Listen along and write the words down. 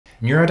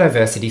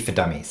Neurodiversity for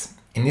Dummies.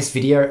 In this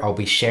video, I'll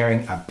be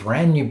sharing a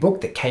brand new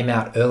book that came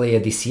out earlier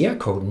this year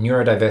called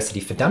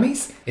Neurodiversity for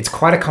Dummies. It's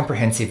quite a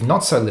comprehensive,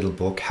 not so little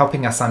book,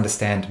 helping us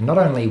understand not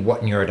only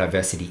what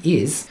neurodiversity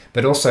is,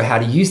 but also how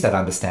to use that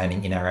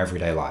understanding in our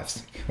everyday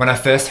lives. When I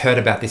first heard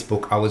about this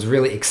book, I was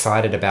really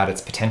excited about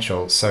its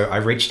potential, so I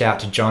reached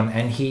out to John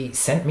and he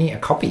sent me a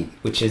copy,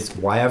 which is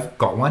why I've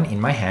got one in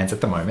my hands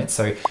at the moment.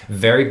 So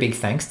very big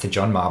thanks to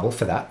John Marble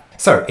for that.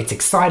 So it's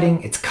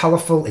exciting, it's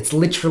colorful, it's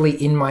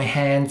literally in my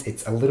hands,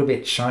 it's a little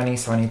bit shiny,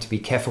 so I need to be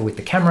careful with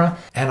the camera,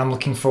 and I'm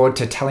looking forward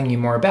to telling you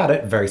more about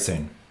it very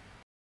soon.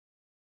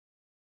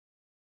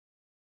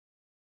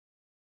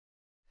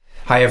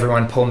 Hi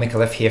everyone, Paul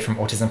Micallef here from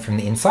Autism from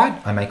the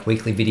Inside. I make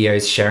weekly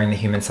videos sharing the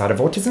human side of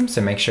autism, so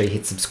make sure you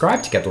hit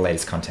subscribe to get the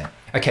latest content.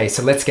 Okay,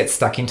 so let's get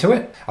stuck into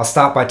it. I'll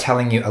start by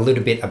telling you a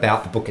little bit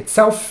about the book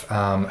itself,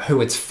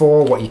 who it's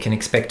for, what you can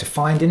expect to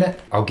find in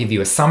it. I'll give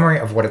you a summary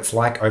of what it's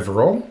like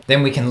overall.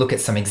 Then we can look at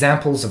some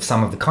examples of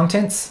some of the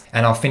contents,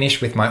 and I'll finish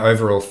with my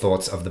overall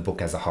thoughts of the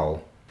book as a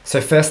whole.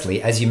 So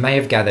firstly, as you may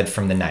have gathered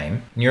from the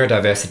name,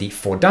 Neurodiversity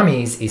for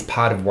Dummies is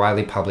part of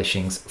Wiley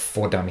Publishing's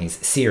For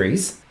Dummies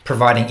series,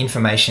 providing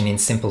information in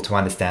simple to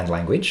understand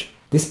language.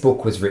 This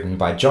book was written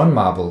by John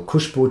Marble,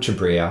 Khushbu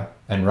Chhabria,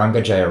 and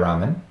Ranga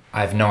Jayaraman.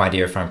 I have no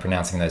idea if I'm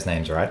pronouncing those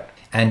names right.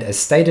 And as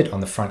stated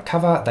on the front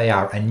cover, they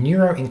are a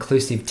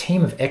neuroinclusive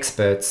team of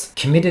experts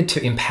committed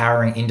to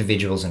empowering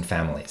individuals and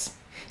families.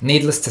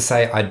 Needless to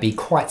say, I'd be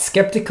quite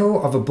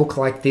skeptical of a book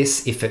like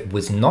this if it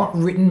was not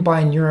written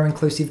by a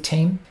neuroinclusive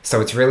team.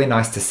 So it's really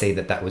nice to see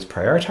that that was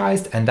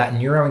prioritized, and that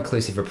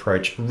neuroinclusive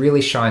approach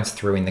really shines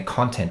through in the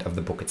content of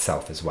the book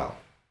itself as well.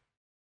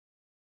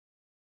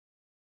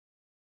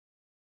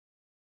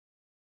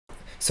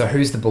 So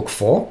who's the book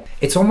for?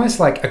 It's almost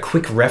like a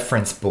quick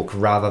reference book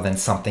rather than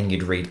something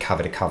you'd read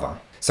cover to cover.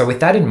 So with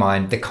that in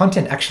mind, the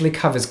content actually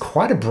covers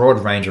quite a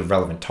broad range of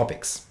relevant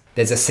topics.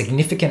 There's a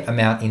significant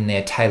amount in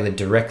there tailored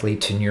directly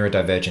to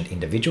neurodivergent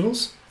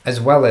individuals,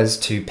 as well as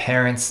to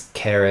parents,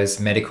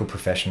 carers, medical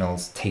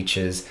professionals,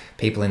 teachers,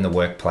 people in the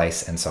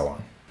workplace, and so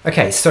on.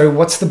 Okay, so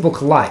what's the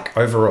book like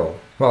overall?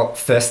 Well,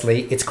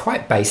 firstly, it's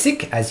quite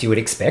basic, as you would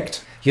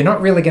expect. You're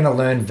not really going to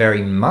learn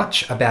very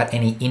much about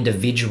any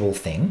individual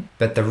thing,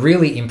 but the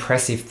really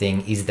impressive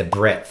thing is the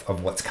breadth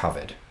of what's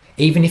covered.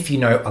 Even if you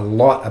know a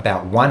lot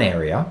about one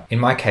area, in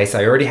my case,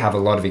 I already have a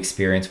lot of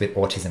experience with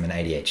autism and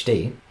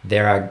ADHD,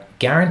 there are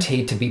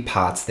guaranteed to be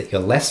parts that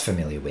you're less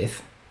familiar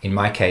with. In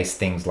my case,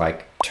 things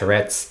like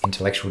Tourette's,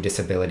 intellectual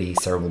disability,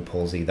 cerebral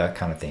palsy, that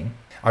kind of thing.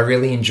 I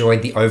really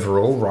enjoyed the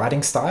overall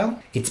writing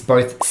style. It's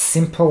both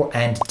simple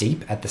and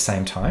deep at the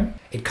same time.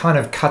 It kind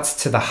of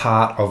cuts to the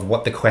heart of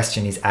what the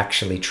question is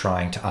actually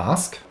trying to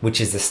ask, which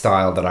is the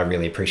style that I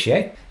really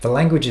appreciate. The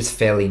language is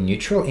fairly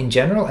neutral in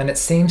general, and it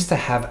seems to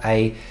have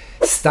a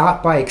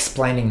start by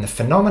explaining the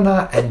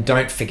phenomena and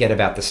don't forget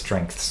about the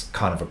strengths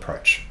kind of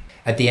approach.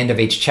 At the end of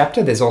each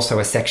chapter, there's also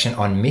a section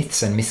on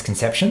myths and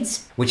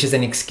misconceptions, which is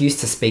an excuse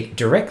to speak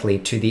directly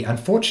to the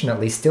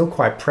unfortunately still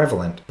quite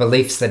prevalent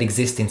beliefs that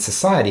exist in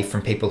society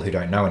from people who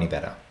don't know any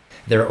better.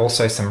 There are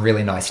also some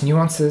really nice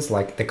nuances,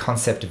 like the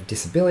concept of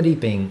disability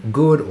being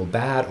good or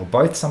bad or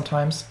both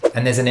sometimes,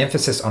 and there's an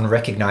emphasis on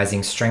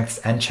recognizing strengths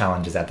and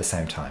challenges at the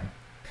same time.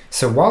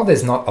 So while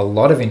there's not a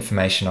lot of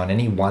information on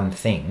any one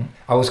thing,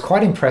 I was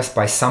quite impressed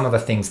by some of the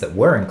things that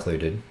were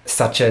included,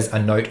 such as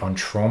a note on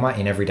trauma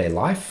in everyday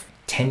life,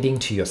 tending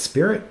to your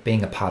spirit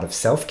being a part of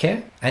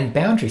self-care, and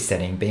boundary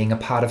setting being a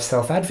part of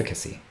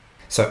self-advocacy.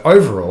 So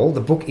overall,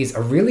 the book is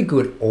a really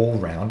good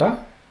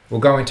all-rounder. We'll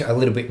go into a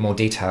little bit more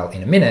detail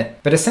in a minute,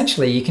 but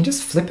essentially you can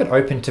just flip it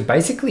open to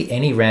basically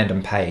any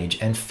random page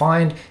and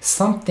find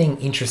something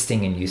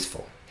interesting and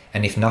useful.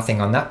 And if nothing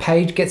on that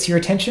page gets your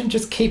attention,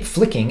 just keep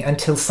flicking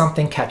until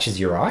something catches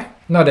your eye.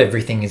 Not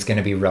everything is going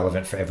to be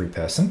relevant for every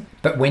person,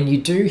 but when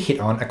you do hit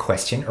on a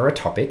question or a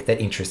topic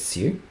that interests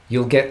you,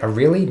 you'll get a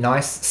really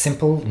nice,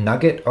 simple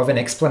nugget of an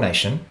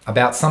explanation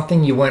about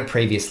something you weren't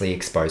previously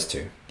exposed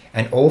to.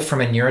 And all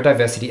from a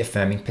neurodiversity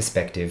affirming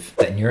perspective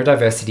that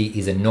neurodiversity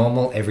is a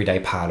normal, everyday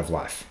part of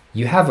life.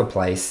 You have a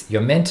place,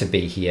 you're meant to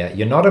be here,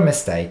 you're not a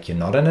mistake, you're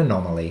not an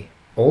anomaly.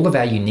 All of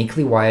our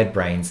uniquely wired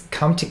brains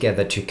come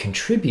together to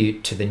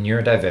contribute to the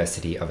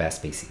neurodiversity of our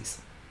species.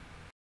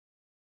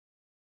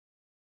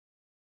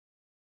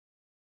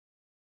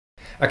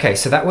 Okay,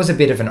 so that was a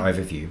bit of an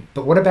overview,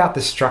 but what about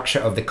the structure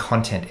of the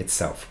content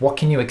itself? What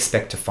can you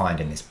expect to find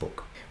in this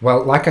book?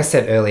 Well, like I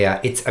said earlier,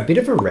 it's a bit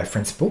of a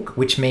reference book,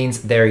 which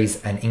means there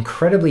is an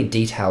incredibly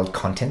detailed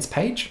contents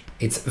page.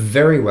 It's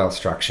very well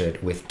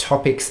structured with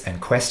topics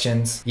and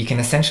questions. You can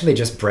essentially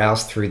just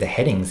browse through the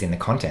headings in the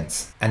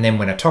contents. And then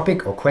when a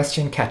topic or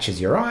question catches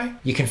your eye,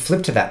 you can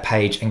flip to that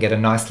page and get a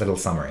nice little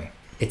summary.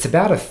 It's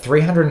about a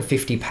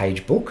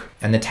 350-page book,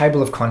 and the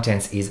table of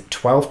contents is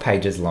 12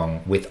 pages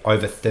long with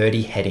over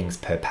 30 headings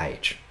per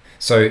page.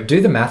 So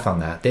do the math on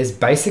that. There's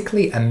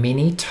basically a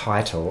mini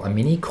title, a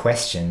mini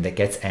question that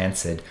gets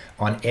answered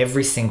on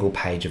every single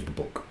page of the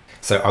book.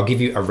 So I'll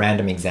give you a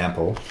random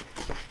example.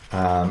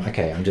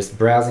 Okay, I'm just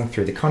browsing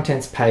through the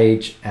contents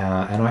page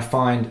and I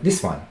find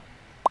this one.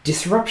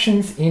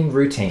 Disruptions in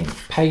routine,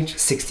 page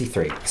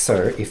 63.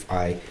 So if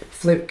I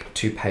flip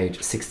to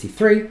page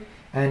 63,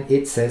 and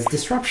it says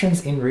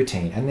disruptions in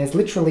routine, and there's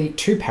literally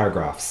 2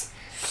 paragraphs.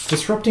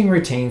 Disrupting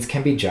routines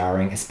can be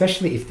jarring,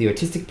 especially if the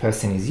autistic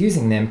person is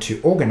using them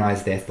to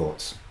organize their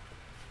thoughts.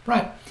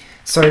 Right,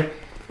 so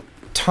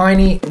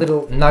tiny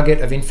little nugget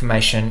of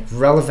information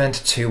relevant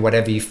to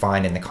whatever you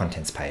find in the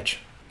contents page.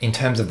 In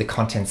terms of the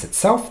contents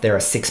itself, there are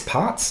 6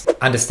 parts: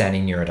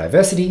 understanding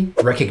neurodiversity,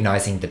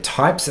 recognizing the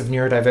types of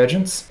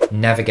neurodivergence,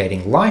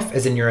 navigating life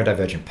as a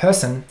neurodivergent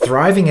person,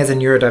 thriving as a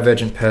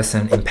neurodivergent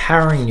person,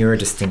 empowering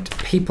neurodistinct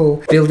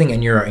people, building a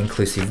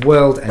neuroinclusive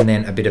world, and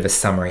then a bit of a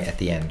summary at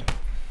the end.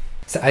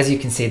 So as you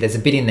can see, there's a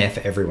bit in there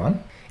for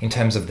everyone. In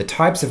terms of the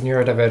types of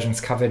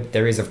neurodivergence covered,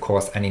 there is of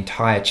course an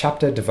entire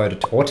chapter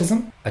devoted to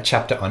autism, a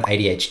chapter on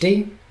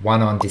ADHD,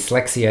 one on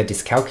dyslexia,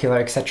 dyscalculia,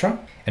 etc.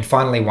 And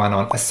finally one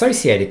on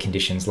associated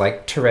conditions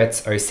like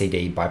Tourette's,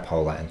 OCD,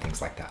 bipolar, and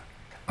things like that.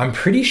 I'm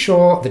pretty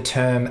sure the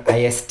term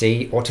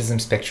ASD, autism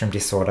spectrum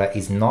disorder,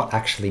 is not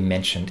actually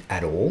mentioned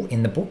at all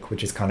in the book,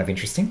 which is kind of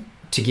interesting.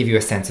 To give you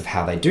a sense of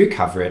how they do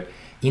cover it,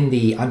 in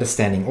the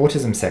Understanding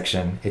Autism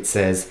section, it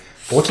says,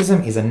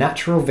 autism is a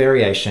natural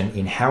variation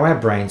in how our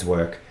brains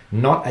work,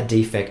 not a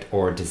defect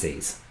or a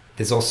disease.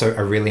 There's also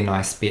a really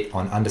nice bit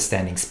on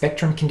understanding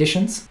spectrum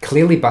conditions,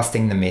 clearly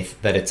busting the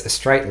myth that it's a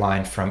straight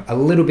line from a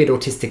little bit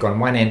autistic on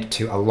one end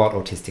to a lot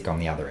autistic on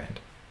the other end.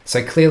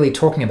 So clearly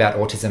talking about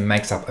autism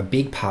makes up a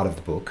big part of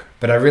the book,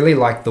 but I really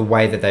like the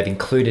way that they've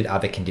included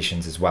other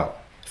conditions as well.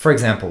 For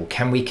example,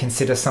 can we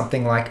consider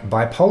something like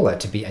bipolar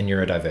to be a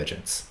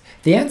neurodivergence?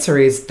 The answer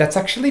is that's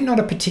actually not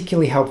a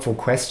particularly helpful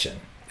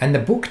question, and the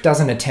book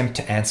doesn't attempt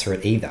to answer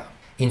it either.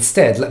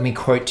 Instead, let me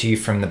quote to you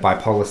from the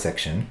bipolar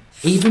section.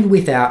 Even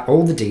without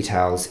all the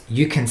details,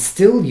 you can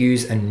still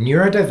use a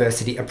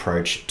neurodiversity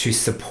approach to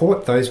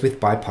support those with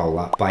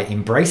bipolar by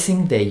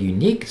embracing their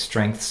unique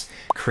strengths,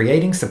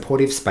 creating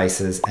supportive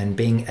spaces, and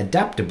being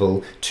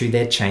adaptable to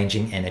their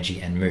changing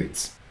energy and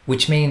moods.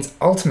 Which means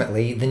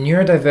ultimately the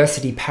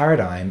neurodiversity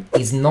paradigm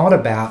is not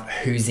about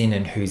who's in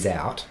and who's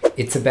out.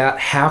 It's about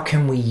how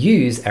can we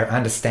use our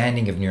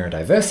understanding of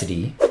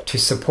neurodiversity to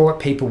support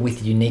people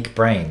with unique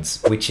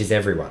brains, which is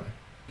everyone.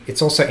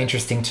 It's also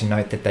interesting to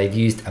note that they've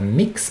used a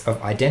mix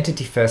of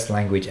identity-first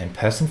language and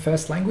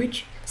person-first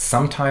language,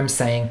 sometimes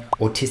saying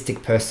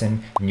autistic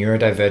person,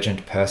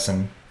 neurodivergent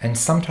person, and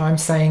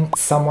sometimes saying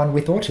someone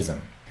with autism.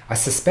 I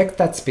suspect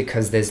that's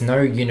because there's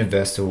no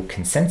universal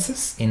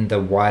consensus in the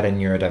wider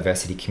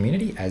neurodiversity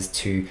community as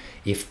to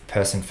if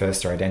person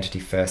first or identity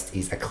first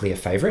is a clear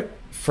favorite.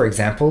 For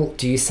example,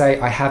 do you say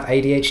I have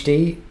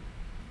ADHD?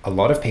 A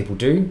lot of people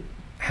do.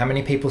 How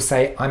many people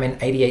say I'm an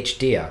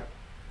ADHDer?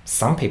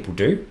 Some people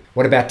do.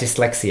 What about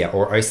dyslexia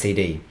or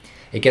OCD?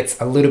 It gets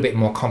a little bit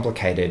more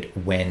complicated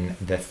when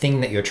the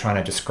thing that you're trying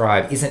to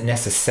describe isn't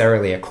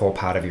necessarily a core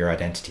part of your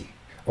identity.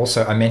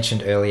 Also, I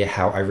mentioned earlier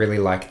how I really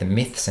like the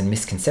myths and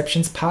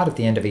misconceptions part at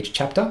the end of each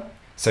chapter.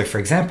 So for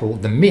example,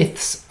 the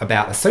myths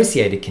about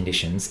associated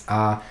conditions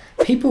are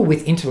people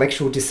with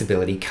intellectual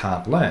disability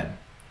can't learn.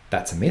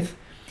 That's a myth.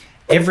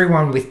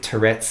 Everyone with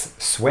Tourette's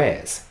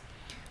swears.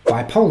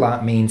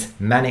 Bipolar means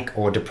manic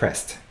or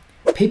depressed.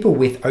 People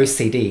with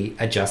OCD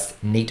are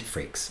just neat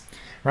freaks,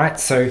 right?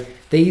 So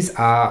these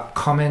are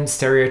common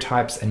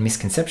stereotypes and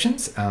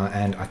misconceptions,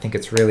 and I think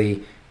it's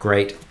really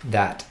great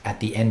that at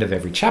the end of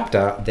every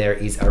chapter, there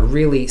is a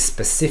really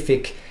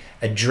specific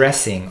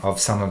addressing of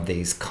some of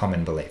these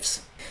common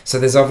beliefs. So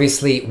there's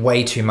obviously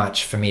way too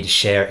much for me to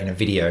share in a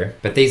video,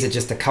 but these are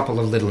just a couple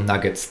of little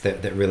nuggets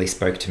that really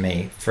spoke to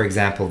me. For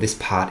example, this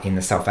part in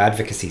the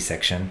self-advocacy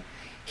section.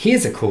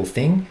 Here's a cool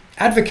thing.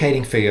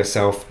 Advocating for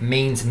yourself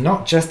means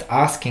not just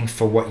asking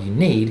for what you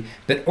need,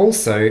 but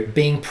also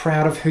being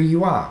proud of who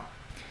you are.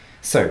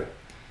 So,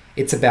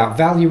 it's about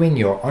valuing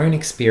your own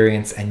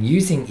experience and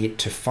using it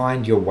to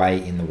find your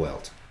way in the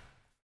world.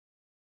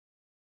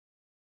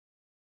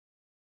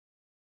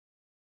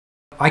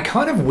 I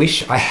kind of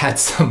wish I had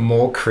some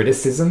more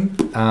criticism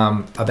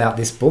about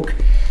this book.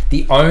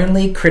 The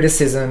only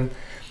criticism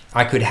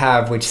I could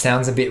have, which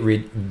sounds a bit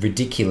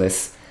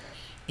ridiculous,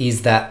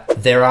 is that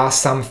there are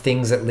some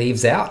things it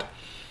leaves out.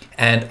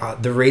 And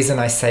the reason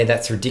I say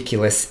that's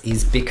ridiculous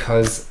is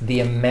because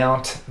the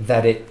amount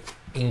that it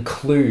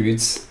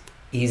includes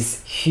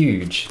is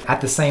huge.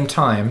 At the same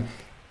time,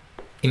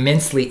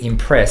 immensely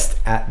impressed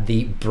at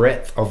the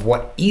breadth of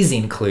what is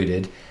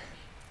included,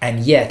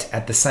 and yet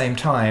at the same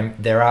time,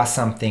 there are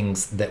some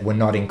things that were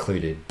not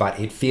included, but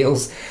it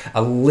feels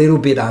a little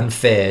bit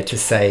unfair to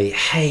say,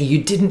 hey,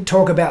 you didn't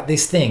talk about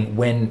this thing,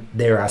 when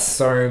there are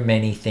so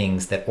many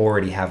things that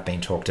already have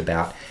been talked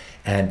about,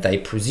 and they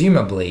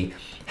presumably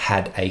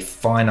had a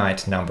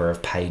finite number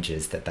of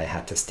pages that they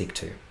had to stick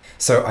to.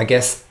 So I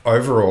guess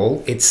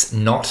overall, it's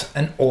not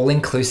an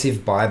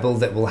all-inclusive Bible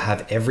that will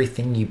have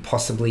everything you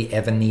possibly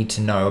ever need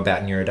to know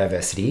about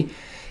neurodiversity.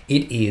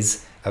 It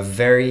is a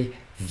very,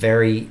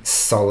 very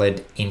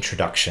solid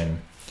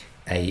introduction,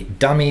 a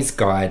dummy's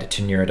guide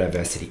to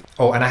neurodiversity.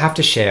 Oh, and I have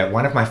to share,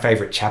 one of my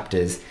favorite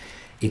chapters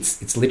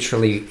It's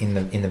literally in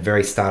the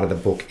very start of the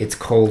book. It's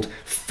called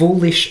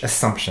Foolish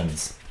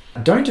Assumptions.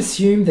 Don't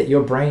assume that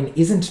your brain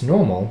isn't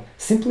normal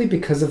simply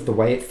because of the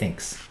way it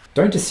thinks.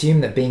 Don't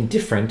assume that being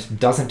different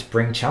doesn't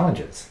bring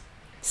challenges.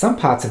 Some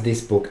parts of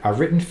this book are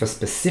written for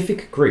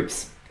specific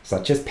groups,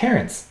 such as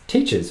parents,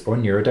 teachers, or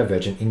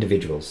neurodivergent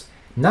individuals.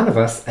 None of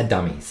us are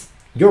dummies.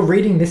 You're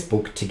reading this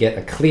book to get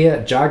a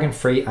clear,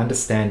 jargon-free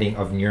understanding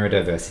of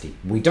neurodiversity.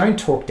 We don't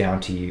talk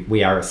down to you.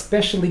 We are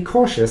especially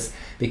cautious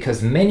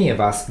because many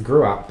of us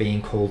grew up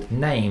being called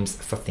names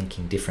for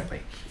thinking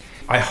differently.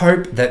 I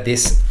hope that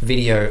this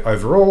video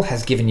overall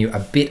has given you a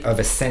bit of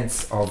a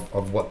sense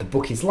of what the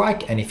book is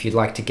like, and if you'd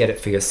like to get it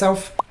for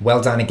yourself, well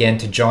done again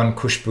to John,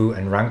 Khushbu,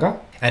 and Ranga,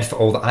 and for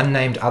all the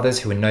unnamed others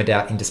who are no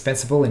doubt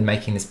indispensable in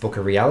making this book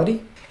a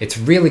reality. It's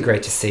really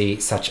great to see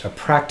such a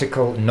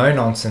practical,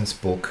 no-nonsense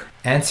book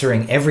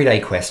answering everyday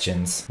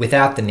questions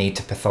without the need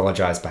to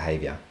pathologize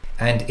behavior.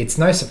 And it's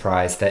no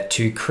surprise that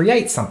to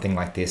create something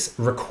like this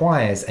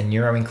requires a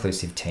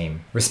neuroinclusive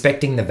team,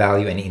 respecting the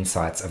value and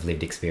insights of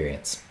lived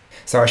experience.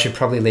 So I should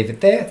probably leave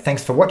it there.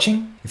 Thanks for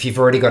watching. If you've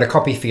already got a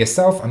copy for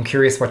yourself, I'm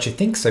curious what you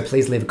think, so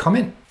please leave a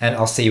comment, and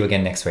I'll see you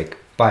again next week.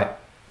 Bye.